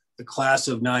the class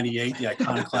of '98, the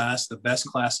iconic class, the best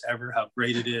class ever, how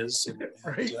great it is. And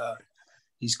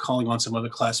he's calling on some other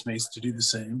classmates to do the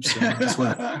same. So I just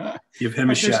want to give him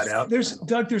a shout out.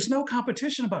 Doug, there's no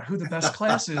competition about who the best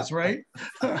class is, right?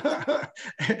 But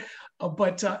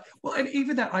and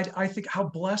even that, I think how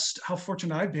blessed, how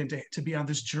fortunate I've been to be on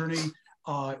this journey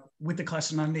with the class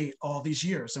of '98 all these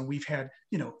years. And we've had,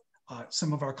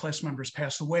 some of our class members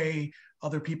pass away,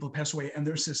 other people pass away, and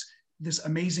there's this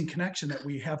amazing connection that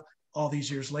we have all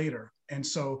these years later. And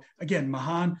so again,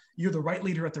 Mahan, you're the right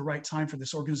leader at the right time for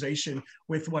this organization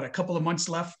with a couple of months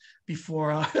left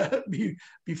before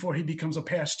before he becomes a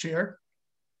past chair.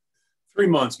 3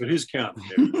 months, but who's counting?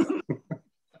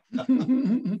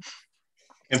 And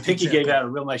Pinky gave out a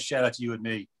real nice shout out to you and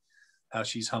me, how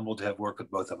she's humbled to have worked with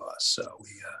both of us. So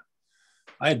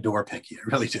I adore Pinky, I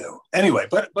really do. Anyway,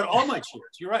 but all my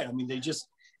chairs, you're right. I mean,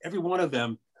 every one of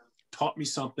them taught me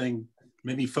something,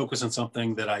 made me focus on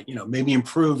something that made me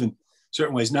improve in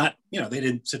certain ways. Not, they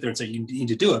didn't sit there and say, you need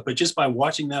to do it, but just by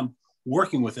watching them,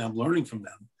 working with them, learning from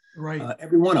them. Right.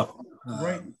 Every one of them.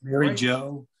 Right. Mary,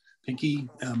 right. Pinky,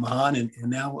 Mahan, and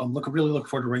now I'm really looking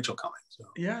forward to Rachel coming. So.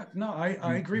 Yeah, no,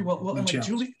 I agree. Well, and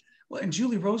like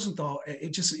Julie Rosenthal,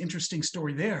 it's just an interesting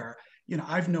story there.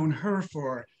 I've known her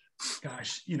for,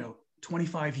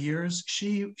 25 years.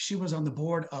 She was on the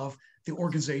board of the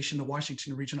organization, the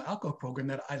Washington Regional Alcohol Program,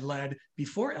 that I led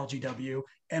before LGW.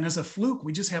 And as a fluke,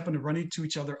 we just happened to run into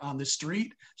each other on the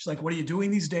street. She's like, "What are you doing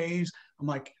these days?" I'm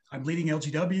like, "I'm leading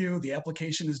LGW. The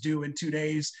application is due in 2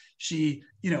 days." She,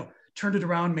 turned it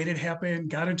around, made it happen,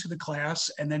 got into the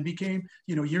class, and then became,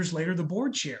 years later, the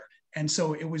board chair. And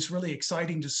so it was really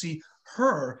exciting to see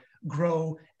her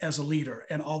grow as a leader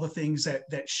and all the things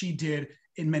that she did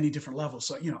in many different levels.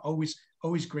 So,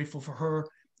 always grateful for her.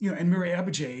 And Mary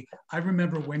Abijay, I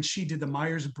remember when she did the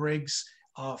Myers-Briggs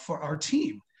for our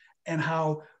team, and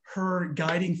how her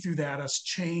guiding through that has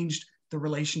changed the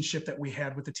relationship that we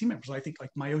had with the team members. I think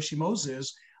like Mayoshi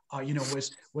Moses,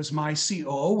 was my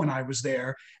COO when I was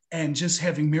there, and just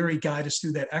having Mary guide us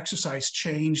through that exercise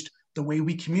changed the way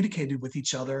we communicated with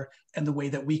each other and the way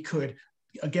that we could,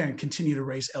 again, continue to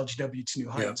raise LGW to new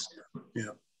heights.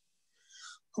 Yeah.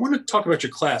 I want to talk about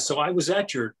your class. So I was at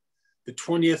the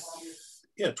 20th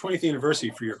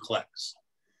anniversary for your class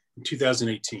in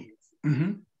 2018.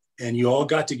 Mm-hmm. And you all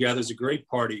got together. It was a great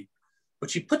party.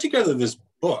 But you put together this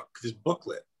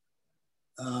booklet.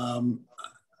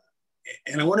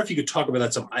 And I wonder if you could talk about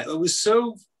that some. It was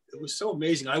so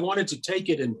amazing. I wanted to take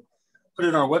it and put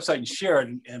it on our website and share it,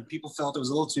 and people felt it was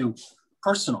a little too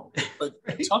personal. But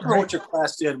talk about what your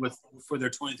class did for their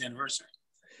 20th anniversary.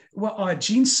 Well,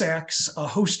 Gene Sachs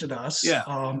hosted us,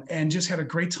 and just had a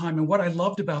great time. And what I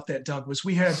loved about that, Doug, was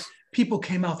we had people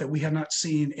came out that we had not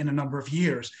seen in a number of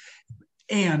years,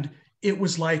 and it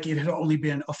was like it had only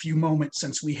been a few moments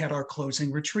since we had our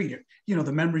closing retreat.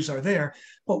 The memories are there.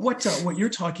 But what you're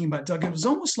talking about, Doug, it was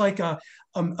almost like a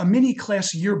mini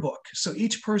class yearbook. So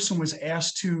each person was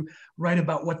asked to write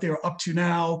about what they're up to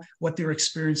now, what their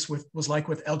experience was like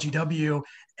with LGW.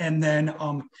 And then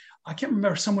I can't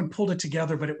remember, someone pulled it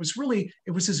together, but it was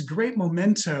this great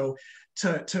memento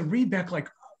to read back, like,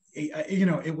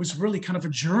 it was really kind of a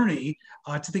journey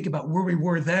to think about where we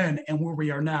were then and where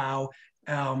we are now.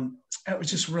 It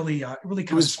was just really kind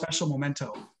of a special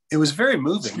memento. It was very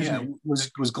moving.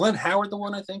 Was Glenn Howard the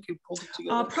one, I think, who pulled it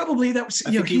together? Probably that was.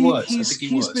 I think he was.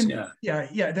 He's been.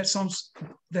 Yeah. That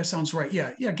sounds right.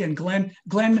 Yeah. Again, Glenn.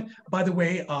 By the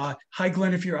way, hi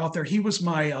Glenn, if you're out there. He was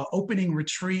my opening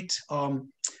retreat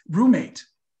roommate.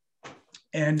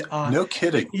 And no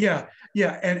kidding. Yeah.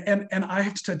 And I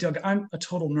have to tell Doug, I'm a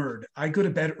total nerd. I go to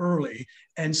bed early.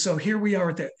 And so here we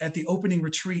are at the opening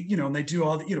retreat, and they do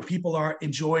all the, people are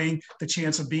enjoying the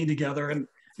chance of being together. And,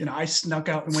 I snuck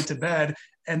out and went to bed.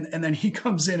 And then he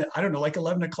comes in at, I don't know, like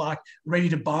 11 o'clock, ready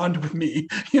to bond with me,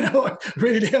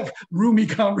 ready to have roomy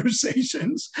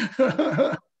conversations.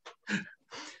 But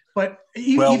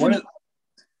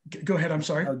go ahead. I'm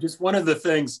sorry. Just one of the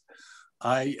things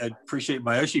I appreciate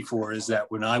Mayoshi for is that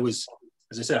when I was,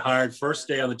 as I said, hired, first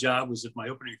day on the job was at my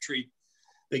opening retreat,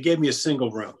 they gave me a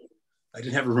single room. I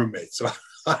didn't have a roommate. So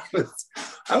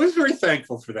I was very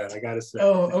thankful for that, I got to say.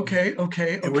 Oh, okay.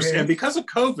 And because of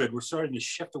COVID, we're starting to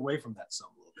shift away from that some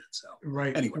a little bit. So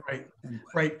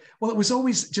Right. Well, it was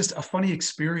always just a funny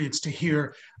experience to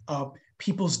hear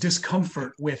people's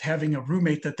discomfort with having a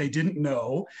roommate that they didn't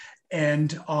know.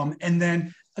 And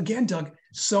then again, Doug,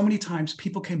 so many times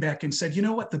people came back and said,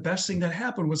 what, the best thing that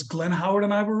happened was Glenn Howard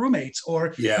and I were roommates,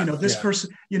 or, this person,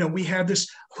 we had this,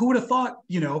 who would have thought,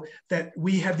 that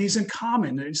we had these in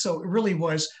common. And so it really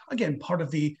was, again, part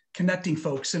of the connecting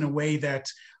folks in a way that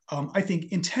I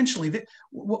think intentionally,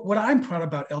 what I'm proud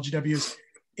about LGW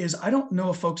is I don't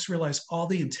know if folks realize all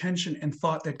the intention and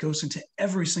thought that goes into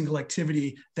every single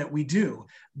activity that we do,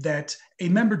 that a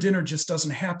member dinner just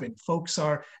doesn't happen. Folks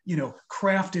are,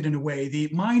 crafted in a way. The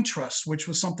Mind Trust, which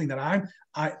was something that I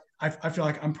feel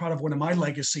like I'm proud of, one of my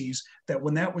legacies, that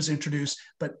when that was introduced,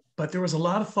 but there was a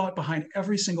lot of thought behind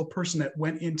every single person that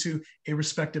went into a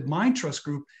respective Mind Trust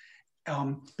group,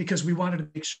 because we wanted to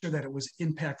make sure that it was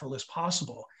impactful as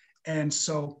possible. And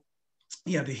so,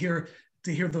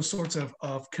 to hear those sorts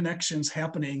of connections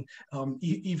happening,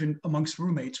 even amongst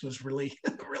roommates, was really,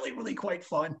 really, really quite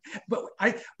fun. But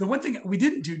the one thing we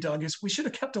didn't do, Doug, is we should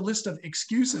have kept a list of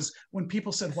excuses when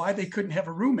people said why they couldn't have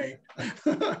a roommate.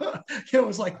 It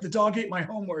was like, the dog ate my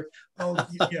homework. Oh,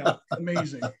 yeah,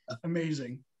 amazing.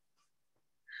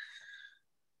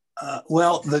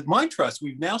 Well, the Mind Trust,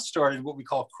 we've now started what we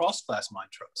call cross-class Mind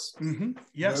Trusts. Mm-hmm.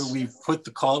 Yes. Where we've put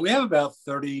the call. We have about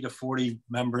 30 to 40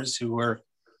 members who are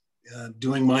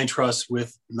doing Mind Trusts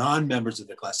with non-members of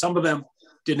their class. Some of them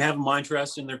didn't have a Mind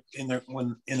Trust in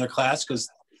their class because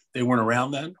they weren't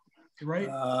around then. Right.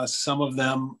 Some of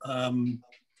them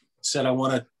said, I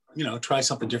want to, try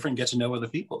something different, get to know other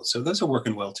people. So those are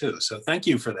working well too. So thank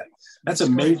you for that. That's a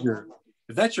major,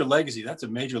 if that's your legacy, that's a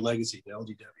major legacy to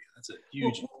LGW. That's a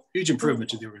huge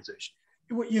improvement to the organization.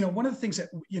 One of the things that,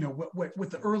 with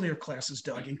the earlier classes,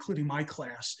 Doug, including my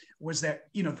class, was that,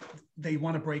 they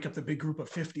want to break up the big group of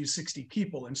 50 to 60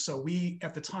 people. And so we,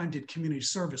 at the time, did community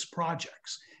service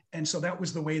projects. And so that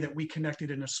was the way that we connected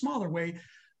in a smaller way.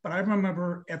 But I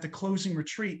remember at the closing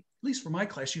retreat, at least for my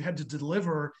class, you had to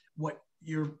deliver what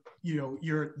your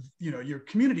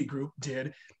community group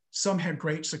did. Some had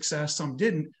great success, some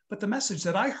didn't. But the message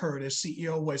that I heard as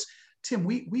CEO was, Tim,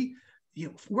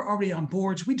 we're already on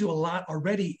boards. We do a lot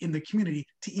already in the community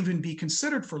to even be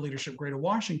considered for leadership Greater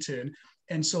Washington.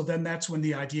 And so then that's when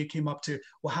the idea came up to,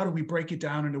 well, how do we break it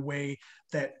down in a way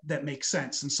that makes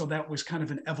sense? And so that was kind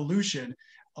of an evolution.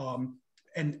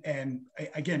 And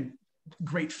again,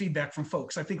 great feedback from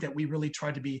folks. I think that we really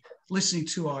tried to be listening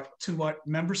to what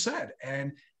members said.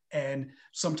 And And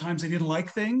sometimes they didn't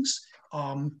like things.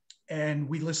 And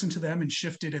we listened to them and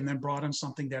shifted and then brought on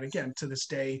something that, again, to this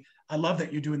day, I love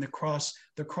that you're doing the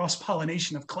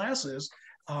cross-pollination of classes.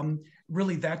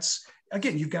 Really, that's,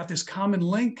 again, you've got this common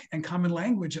link and common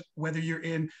language, whether you're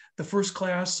in the first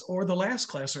class or the last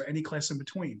class or any class in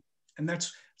between. And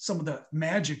that's some of the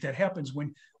magic that happens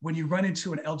when you run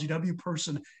into an LGW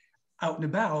person out and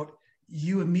about.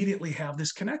 You immediately have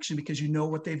this connection because you know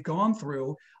what they've gone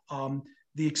through,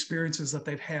 the experiences that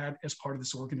they've had as part of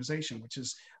this organization, which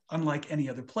is unlike any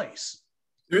other place.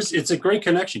 It's a great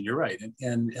connection. You're right.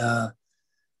 And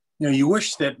you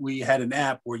wish that we had an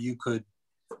app where you could,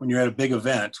 when you're at a big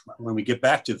event, when we get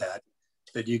back to that,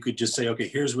 that you could just say, okay,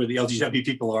 here's where the LGW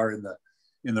people are in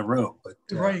the room. But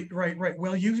right.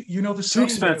 Well, you know the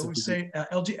saying that we say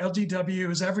LGW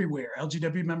is everywhere.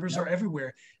 LGW members are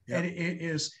everywhere, and it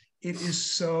is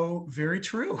so very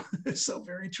true. It's so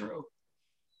very true.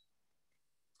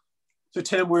 So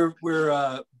Tim, we're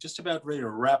just about ready to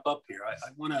wrap up here. I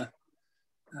want to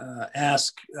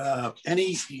ask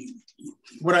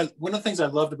one of the things I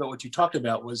loved about what you talked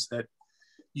about was that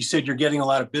you said you're getting a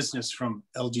lot of business from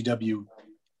LGW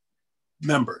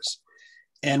members.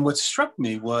 And what struck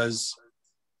me was,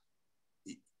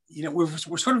 we're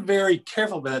sort of very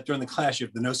careful about that during the class. You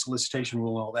have the no solicitation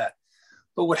rule and all that.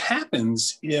 But what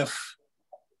happens if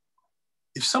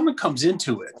someone comes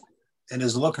into it and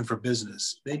is looking for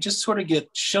business, they just sort of get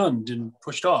shunned and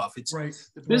pushed off. It's right.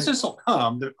 The business will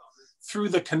come through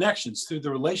the connections, through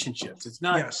the relationships. It's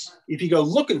not, if you go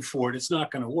looking for it, it's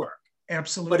not going to work.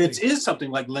 Absolutely. But it is something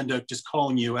like Linda just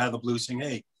calling you out of the blue saying,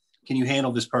 hey, can you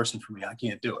handle this person for me? I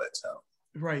can't do it. So.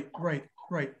 Right.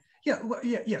 Yeah. Well,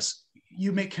 yeah. Yes.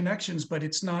 You make connections, but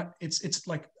it's not, it's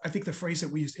like, I think the phrase that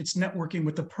we use, it's networking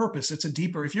with a purpose. It's a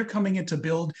deeper, if you're coming in to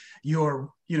build your,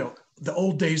 the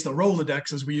old days, the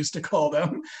Rolodex, as we used to call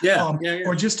them,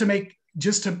 or just to make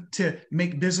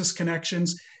business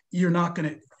connections,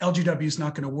 LGW is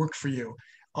not going to work for you.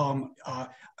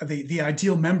 The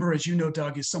ideal member, as you know,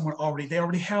 Doug, is someone they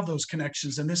already have those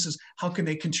connections. And this is, how can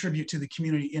they contribute to the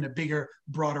community in a bigger,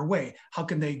 broader way? How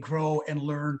can they grow and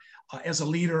learn as a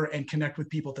leader and connect with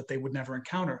people that they would never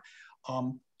encounter?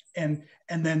 And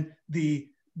then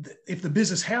if the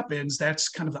business happens, that's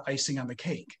kind of the icing on the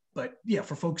cake. But yeah,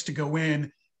 for folks to go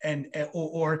in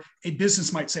or a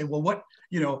business might say, well,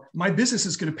 my business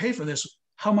is going to pay for this.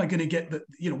 How am I going to get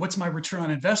what's my return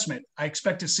on investment? I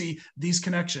expect to see these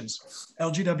connections.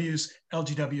 LGW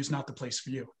is not the place for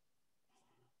you.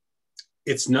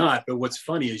 It's not, but what's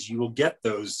funny is you will get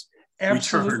those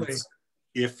returns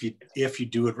if you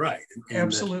do it right.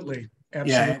 Absolutely.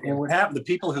 Yeah, and what happened, the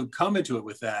people who come into it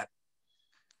with that,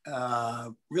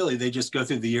 really, they just go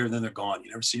through the year and then they're gone.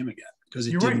 You never see them again because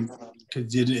it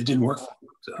didn't work for them.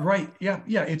 So. Right. Yeah.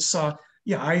 It's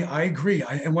I agree.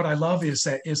 And what I love is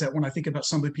that when I think about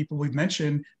some of the people we've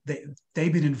mentioned,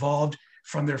 they've been involved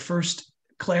from their first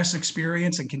class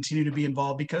experience and continue to be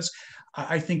involved because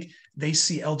I think they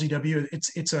see LGW.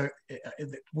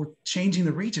 We're changing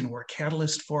the region. We're a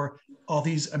catalyst for all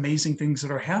these amazing things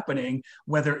that are happening,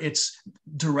 whether it's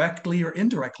directly or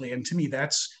indirectly. And to me,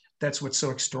 that's what's so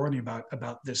extraordinary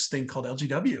about this thing called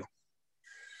LGW.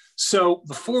 So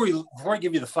before I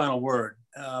give you the final word,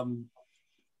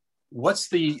 what's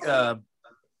the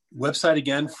website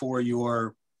again for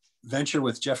your venture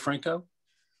with Jeff Franco?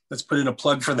 Let's put in a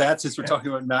plug for that since we're talking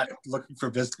about not looking for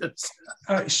business.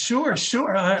 Sure.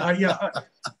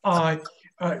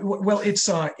 Well,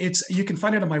 it's you can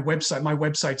find it on my website. My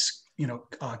website's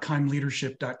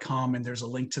kimeleadership.com, and there's a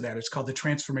link to that. It's called the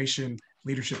Transformation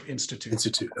Leadership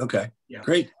Institute. Okay. Yeah.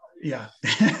 Great. Yeah.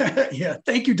 Yeah.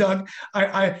 Thank you, Doug.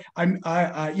 I'm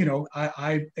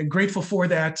grateful for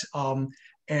that.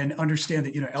 And understand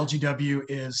that LGW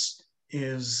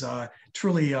is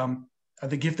truly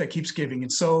the gift that keeps giving in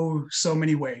so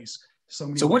many ways.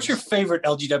 So what's your favorite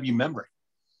LGW memory?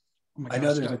 Oh I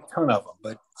know there's a ton of them,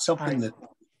 but something that.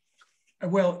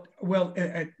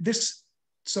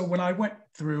 So when I went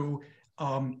through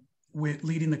with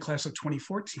leading the class of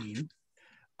 2014,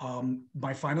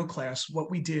 my final class, what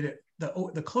we did at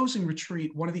the closing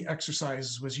retreat, one of the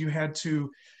exercises was you had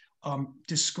to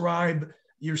describe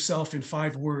yourself in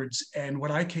 5 words. And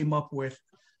what I came up with,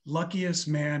 luckiest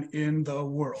man in the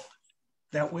world.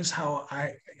 That was how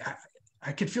I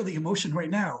could feel the emotion right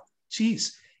now.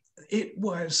 Geez, it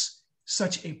was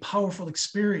such a powerful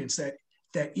experience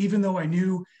that even though I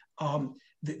knew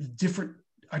the different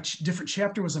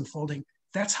chapter was unfolding,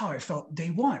 that's how I felt day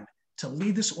one. To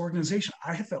lead this organization,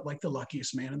 I have felt like the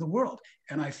luckiest man in the world.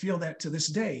 And I feel that to this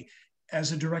day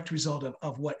as a direct result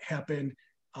of what happened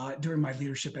during my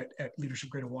leadership at Leadership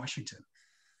Greater Washington.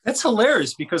 That's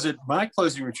hilarious because at my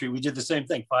closing retreat, we did the same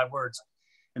thing, 5 words.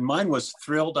 And mine was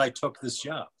thrilled I took this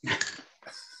job.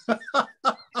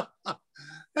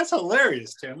 That's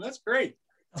hilarious, Tim. That's great.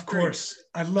 Of course.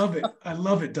 I love it. I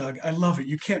love it, Doug. I love it.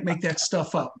 You can't make that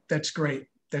stuff up. That's great.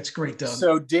 That's great, Doug.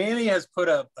 So Danny has put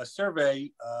a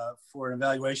survey for an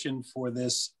evaluation for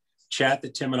this chat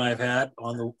that Tim and I have had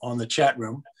on the chat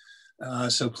room.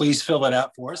 So please fill that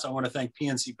out for us. I want to thank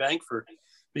PNC Bank for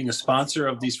being a sponsor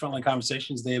of these Frontline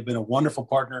Conversations. They have been a wonderful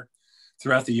partner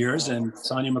throughout the years. And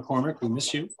Sonia McCormick, we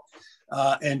miss you.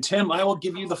 And Tim, I will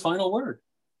give you the final word.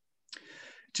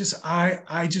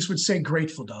 I just would say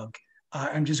grateful, Doug.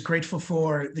 I'm just grateful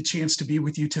for the chance to be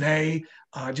with you today.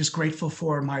 Just grateful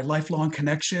for my lifelong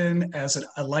connection as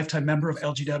a lifetime member of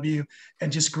LGW,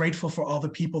 and just grateful for all the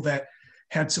people that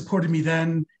had supported me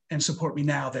then and support me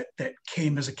now that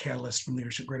came as a catalyst from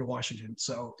Leadership Greater Washington.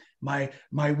 So my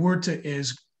word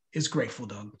is grateful,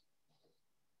 Doug.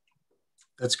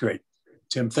 That's great.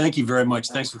 Tim, thank you very much.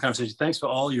 Thanks for the conversation. Thanks for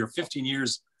all your 15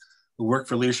 years of work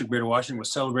for Leadership Greater Washington. We're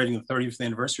celebrating the 30th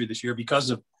anniversary this year because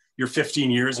of your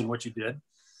 15 years and what you did.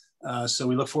 So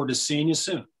we look forward to seeing you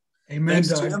soon. Amen.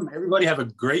 Thanks, Tim. Everybody have a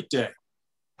great day.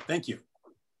 Thank you.